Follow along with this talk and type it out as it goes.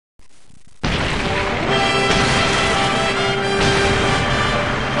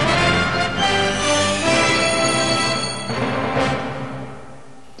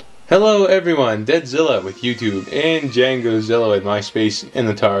Hello everyone, Deadzilla with YouTube and DjangoZilla with MySpace and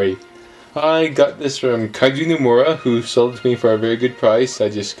Atari. I got this from Kaiju Nomura, who sold it to me for a very good price. I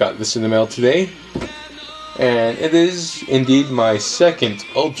just got this in the mail today. And it is indeed my second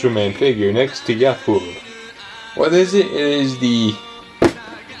Ultraman figure next to Yapu. What is it? It is the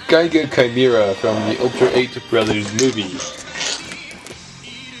Giga Chimera from the Ultra 8 Brothers movie.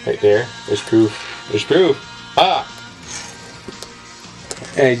 Right there. There's proof. There's proof! Ah!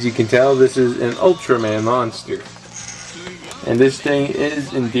 As you can tell, this is an Ultraman monster. And this thing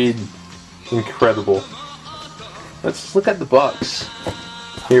is indeed incredible. Let's look at the box.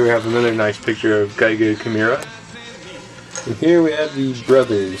 Here we have another nice picture of Giga Chimera. And here we have the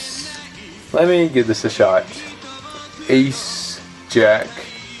brothers. Let me give this a shot. Ace, Jack,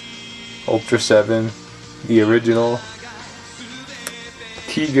 Ultra 7, the original,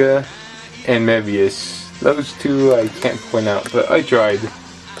 Giga, and Mebius. Those two I can't point out, but I tried.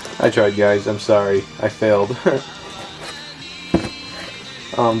 Guys, I'm sorry. I failed.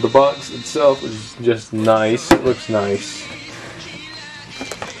 The box itself is just nice. It looks nice.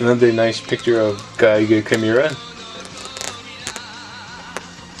 Another nice picture of Giga Chimera.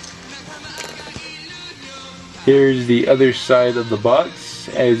 Here's the other side of the box.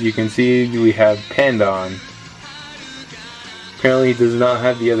 As you can see, we have Pandan. Apparently he does not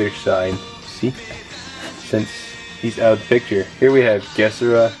have the other side. See? Since he's out of the picture. Here we have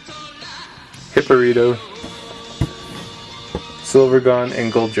Gesura, Hipporito, Silvergun,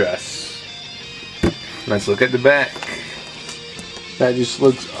 and Goldrass. Let's look at the back. That just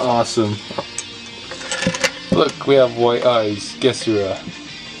looks awesome. Look, we have white eyes, Gesura,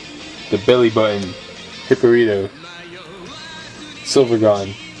 the belly button, Hipporito,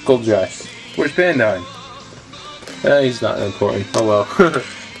 Silvergun, Goldrass. Where's Bandai? He's not important. Oh well.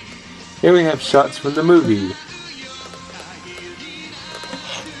 Here we have shots from the movie.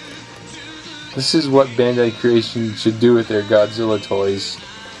 This is what Bandai Creation should do with their Godzilla toys.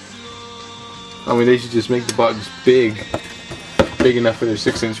 I mean, they should just make the box big enough for their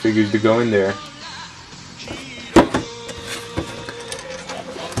 6-inch figures to go in there.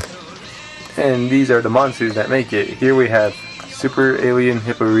 And these are the monsters that make it. Here we have Super Alien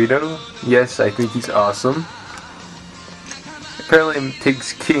Hipporito. Yes, I think he's awesome. Apparently it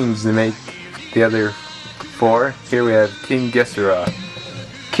takes kings to make the other 4. Here we have King Gesura,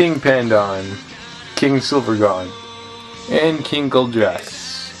 King Pandan, King Silvergun, and King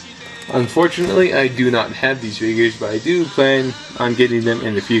Goldrass. Unfortunately, I do not have these figures, but I do plan on getting them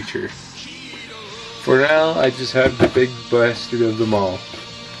in the future. For now, I just have the big bastard of them all.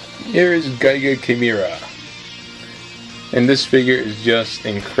 Here is Giga Chimera. And this figure is just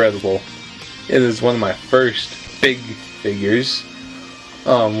incredible. It is one of my first big figures.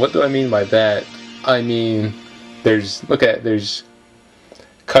 What do I mean by that? I mean, there's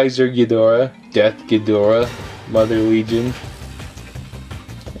Kaiser Ghidorah, Death Ghidorah, Mother Legion,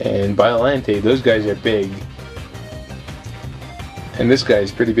 and Biollante. Those guys are big. And this guy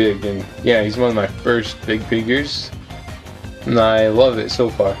is pretty big, and yeah, he's one of my first big figures. And I love it so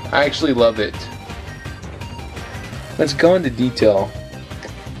far. I actually love it. Let's go into detail.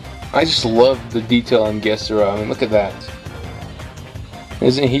 I just love the detail on Gesura. I mean, look at that.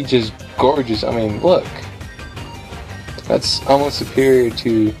 Isn't he just gorgeous? I mean, look. That's almost superior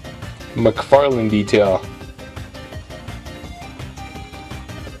to McFarlane detail.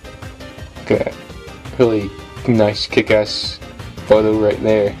 Look at that. Really nice kick-ass photo right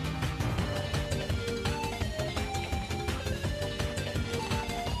there.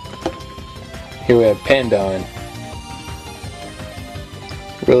 Here we have Pandan.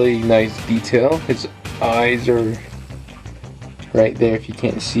 Really nice detail. His eyes are right there if you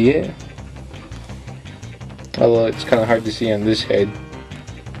can't see it. Although it's kind of hard to see on this head.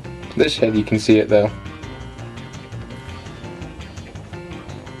 This head you can see it though.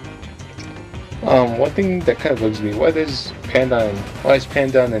 One thing that kind of bugs me, why is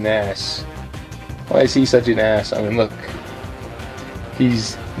Pandan an ass? Why is he such an ass? I mean, look.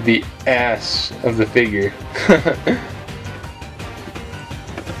 He's the ass of the figure.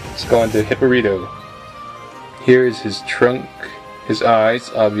 Let's go on to Hipporito. Here is his trunk, his eyes,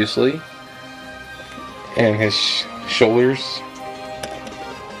 obviously, and his shoulders.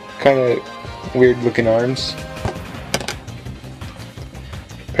 Kind of weird looking arms.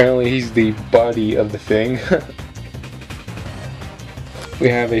 Apparently he's the body of the thing. We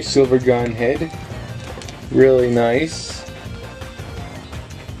have a Silvergun head. Really nice.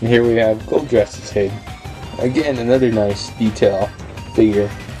 And here we have Goldrass's head. Again, another nice detail figure.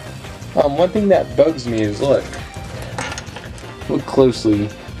 One thing that bugs me is, look closely.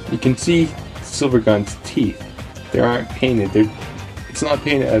 You can see Silvergun's teeth. They aren't painted. It's not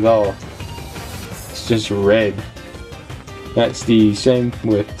painted at all. It's just red. That's the same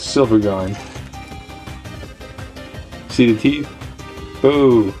with Silvergon. See the teeth?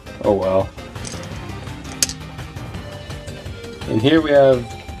 Boo! Oh well. And here we have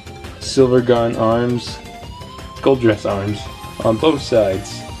Silvergon arms, Gold Dress arms on both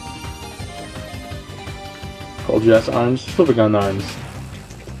sides. Gold Dress arms, Silvergon arms.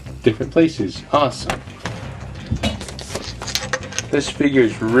 Different places. Awesome. This figure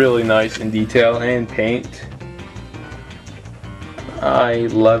is really nice in detail and paint. I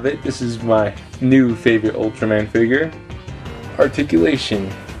love it. This is my new favorite Ultraman figure. Articulation.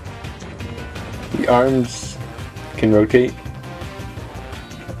 The arms can rotate.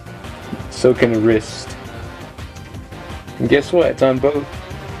 So can the wrist. And guess what? It's on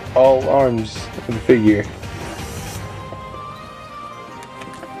all arms of the figure.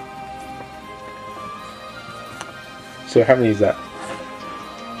 So how many is that?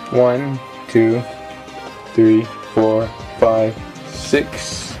 1, 2, 3, 4, 5,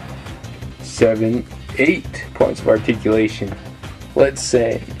 6, 7, 8 points of articulation. Let's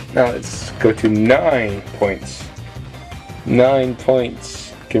say, now let's go to 9 points. 9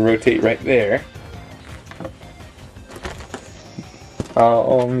 points can rotate right there.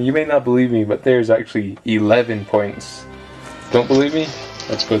 You may not believe me, but there's actually 11 points. Don't believe me?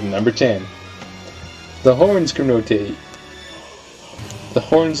 Let's go to number 10. The horns can rotate. The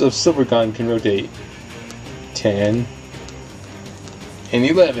horns of Silvergon can rotate. 10 and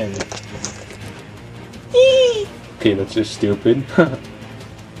 11. Okay, that's just stupid.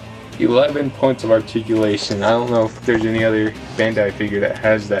 11 points of articulation. I don't know if there's any other Bandai figure that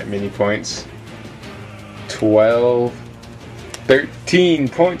has that many points. 12, 13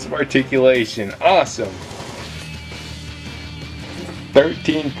 points of articulation. Awesome.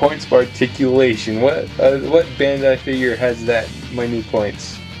 13 points of articulation. What Bandai figure has that many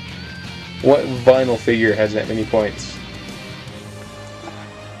points? What vinyl figure has that many points?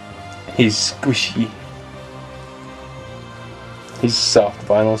 He's squishy. He's soft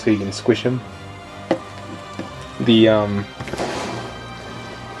vinyl, so you can squish him. The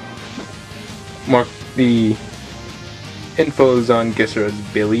info's on Gisera's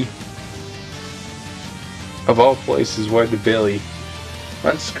belly. Of all places, why the belly?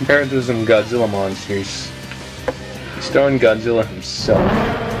 Let's compare it to some Godzilla monsters. Starring Godzilla himself.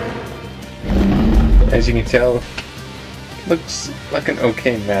 As you can tell, looks like an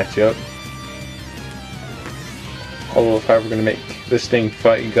okay matchup. Although if I were going to make this thing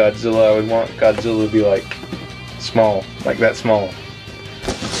fight Godzilla, I would want Godzilla to be like small, like that small.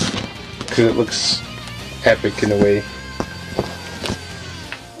 Because it looks epic in a way.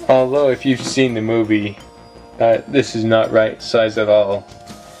 Although if you've seen the movie, this is not right size at all.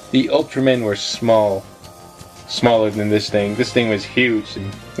 The Ultramen were smaller than this thing. This thing was huge, and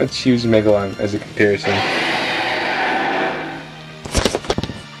let's use Megalon as a comparison.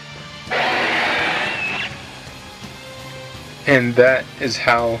 And that is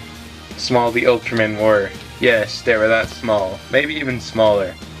how small the Ultramen were. Yes, they were that small. Maybe even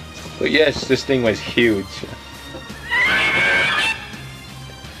smaller. But yes, this thing was huge.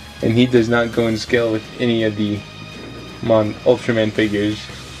 And he does not go in scale with any of the Ultraman figures.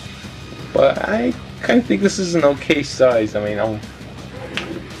 But I kind of think this is an okay size. I mean,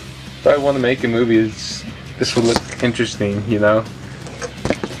 if I want to make a movie, this would look interesting, you know?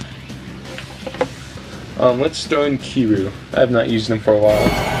 Let's throw in Kiru. I have not used him for a while.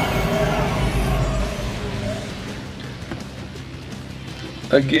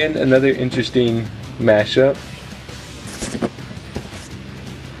 Again, another interesting mashup.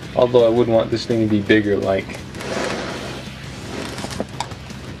 Although I would want this thing to be bigger, like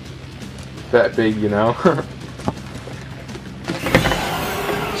that big, you know.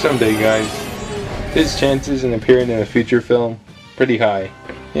 Someday, guys. His chances in appearing in a future film, pretty high.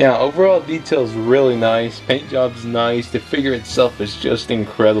 Yeah, overall detail's really nice, paint job's nice, the figure itself is just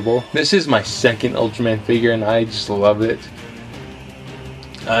incredible. This is my second Ultraman figure and I just love it.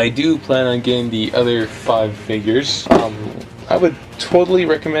 I do plan on getting the other 5 figures. I would totally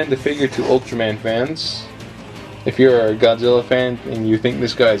recommend the figure to Ultraman fans. If you're a Godzilla fan and you think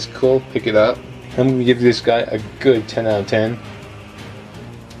this guy is cool, pick it up. I'm going to give this guy a good 10 out of 10.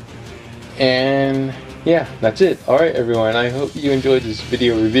 And yeah, that's it. Alright everyone, I hope you enjoyed this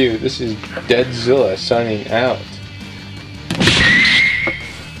video review. This is Deadzilla signing out.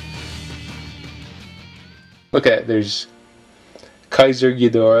 Look at it, there's Kaiser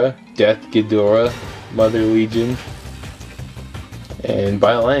Ghidorah, Death Ghidorah, Mother Legion, and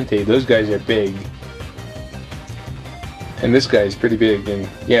Biollante. Those guys are big. And this guy is pretty big, and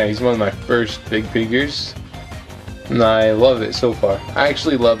yeah, he's one of my first big figures. And I love it so far. I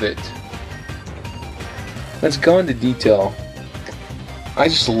actually love it. Let's go into detail. I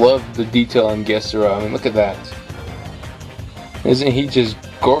just love the detail on Giga. I mean, look at that. Isn't he just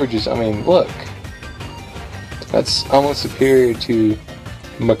gorgeous? I mean, look. That's almost superior to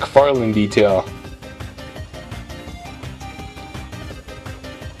McFarlane detail.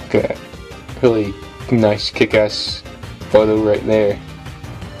 Look at that. Really nice kick-ass photo right there.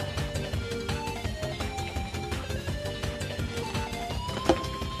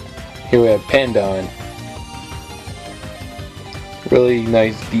 Here we have Panda. Really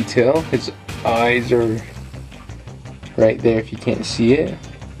nice detail. His eyes are right there if you can't see it.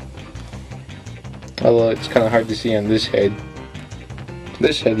 Although it's kind of hard to see on this head.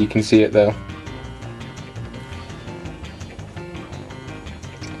 This head you can see it though.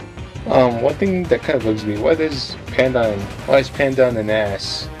 One thing that kind of bugs me, why is Panda an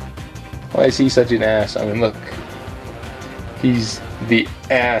ass? Why is he such an ass? I mean, look. He's the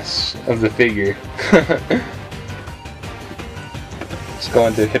ass of the figure. Let's go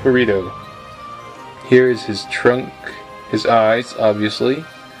on to Hipporito. Here is his trunk, his eyes, obviously,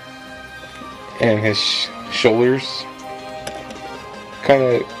 and his shoulders. Kind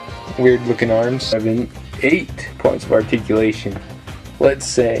of weird looking arms. 8 points of articulation. Let's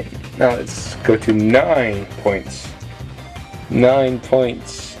say, now let's go to 9 points. 9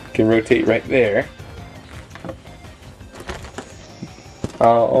 points. Can rotate right there.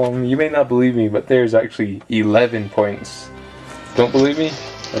 You may not believe me, but there's actually 11 points. Don't believe me?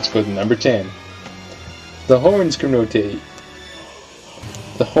 Let's go to number 10. The horns can rotate.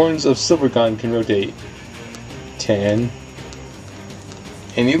 The horns of Silvergon can rotate. 10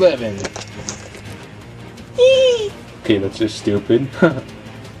 and 11. Okay, that's just stupid.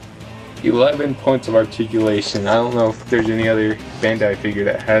 11 points of articulation. I don't know if there's any other Bandai figure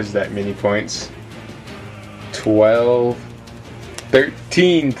that has that many points. 12,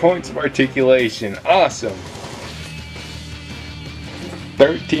 13 points of articulation. Awesome.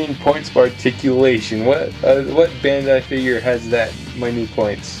 13 points of articulation. What Bandai figure has that many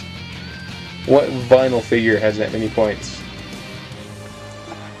points? What vinyl figure has that many points?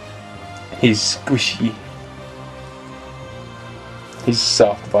 He's squishy. He's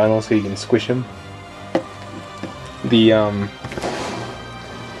soft vinyl, so you can squish him. The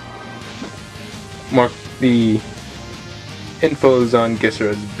info's on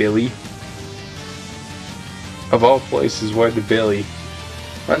Giga's belly. Of all places, why the belly?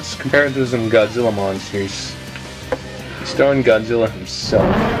 Let's compare it to some Godzilla monsters. He's throwing Godzilla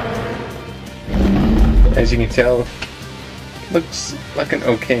himself. As you can tell, looks like an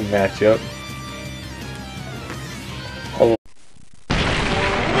okay matchup.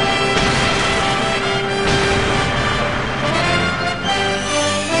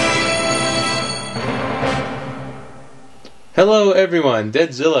 Hello everyone,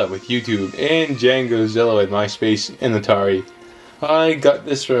 Deadzilla with YouTube, and Djangozilla with MySpace and Atari. I got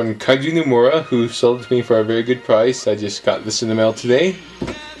this from Kaiju Nomura, who sold it to me for a very good price. I just got this in the mail today.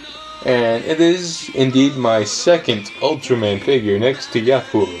 And it is indeed my second Ultraman figure next to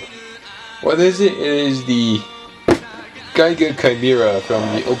Yapu. What is it? It is the Giga Chimera from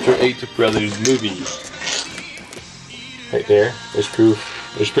the Ultra 8 Brothers movie. Right there, there's proof.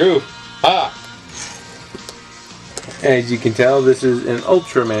 There's proof! Ah! As you can tell, this is an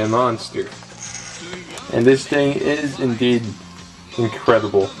Ultraman monster. And this thing is indeed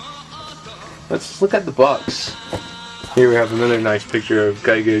incredible. Let's look at the box. Here we have another nice picture of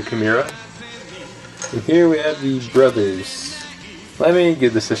Giga Chimera. And here we have the brothers. Let me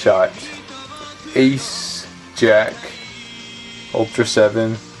give this a shot. Ace, Jack, Ultra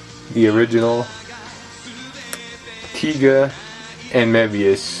 7, the original, Giga, and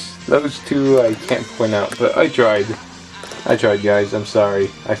Mebius. Those two I can't point out, but I tried. I tried, guys. I'm sorry.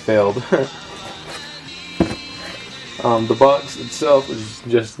 I failed. The box itself is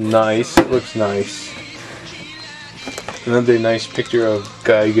just nice. It looks nice. Another nice picture of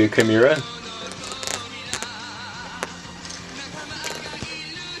Giga Chimera.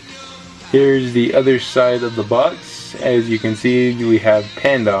 Here's the other side of the box. As you can see, we have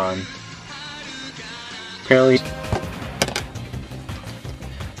Panda. Apparently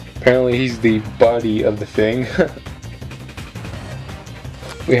he's the body of the thing.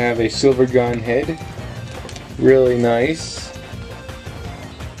 We have a Silvergon head. Really nice.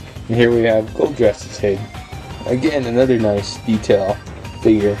 And here we have Goldrass's head. Again, another nice detail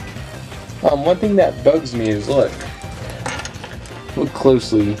figure. One thing that bugs me is look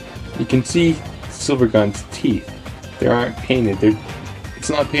closely. You can see Silvergon's teeth. They aren't painted. It's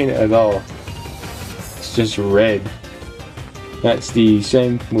not painted at all. It's just red. That's the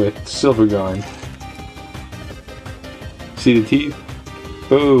same with Silvergon. See the teeth?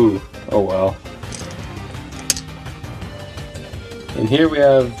 Oh, oh well. And here we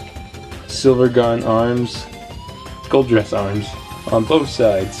have Silver Gun arms, Gold Dress arms on both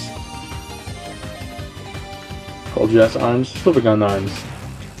sides. Gold Dress arms, Silver Gun arms.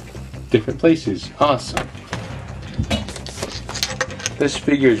 Different places. Awesome. This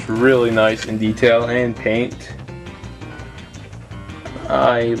figure is really nice in detail and paint.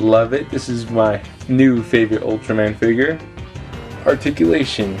 I love it. This is my new favorite Ultraman figure.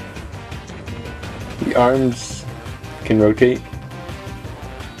 Articulation. The arms can rotate.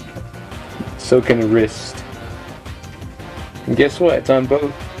 So can a wrist. And guess what? It's on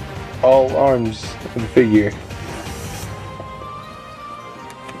both. All arms of the figure.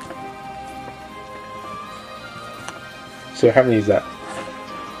 So how many is that?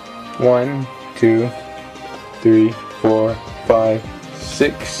 1, 2, 3, 4, 5,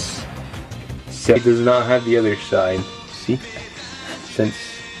 6, 7. He does not have the other side. See? Since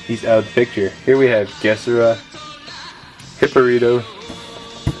he's out of the picture. Here we have Giga, Hipporito,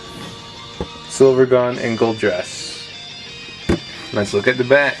 Silver Gun, and Gold Dress. Let's look at the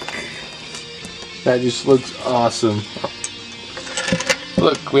back. That just looks awesome.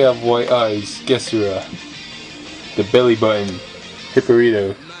 Look, we have white eyes, Giga, the belly button,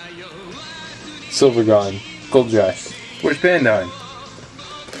 Hipporito, Silver Gun, Gold Dress. Where's Bandai?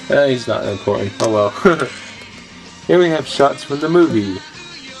 He's not important. Oh well. Here we have shots from the movie.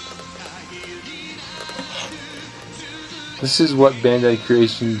 This is what Bandai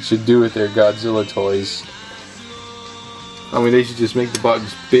Creation should do with their Godzilla toys. I mean, they should just make the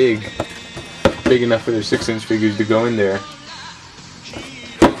bugs big enough for their 6-inch figures to go in there.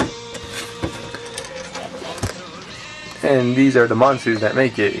 And these are the monsters that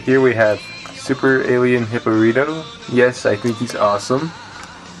make it. Here we have Super Alien Hipporito. Yes, I think he's awesome.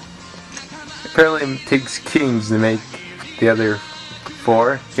 Apparently it takes kings to make the other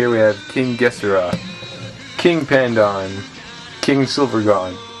 4. Here we have King Giga, King Pandon, King Silver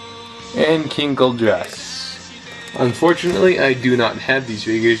Gun, and King Gold Dress. Unfortunately, I do not have these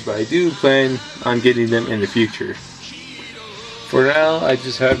figures, but I do plan on getting them in the future. For now, I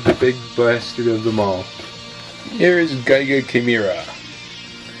just have the big bastard of them all. Here is Giga Chimera.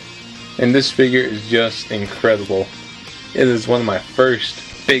 And this figure is just incredible. It is one of my first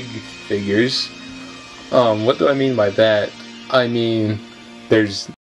big figures. What do I mean by that? I mean, there's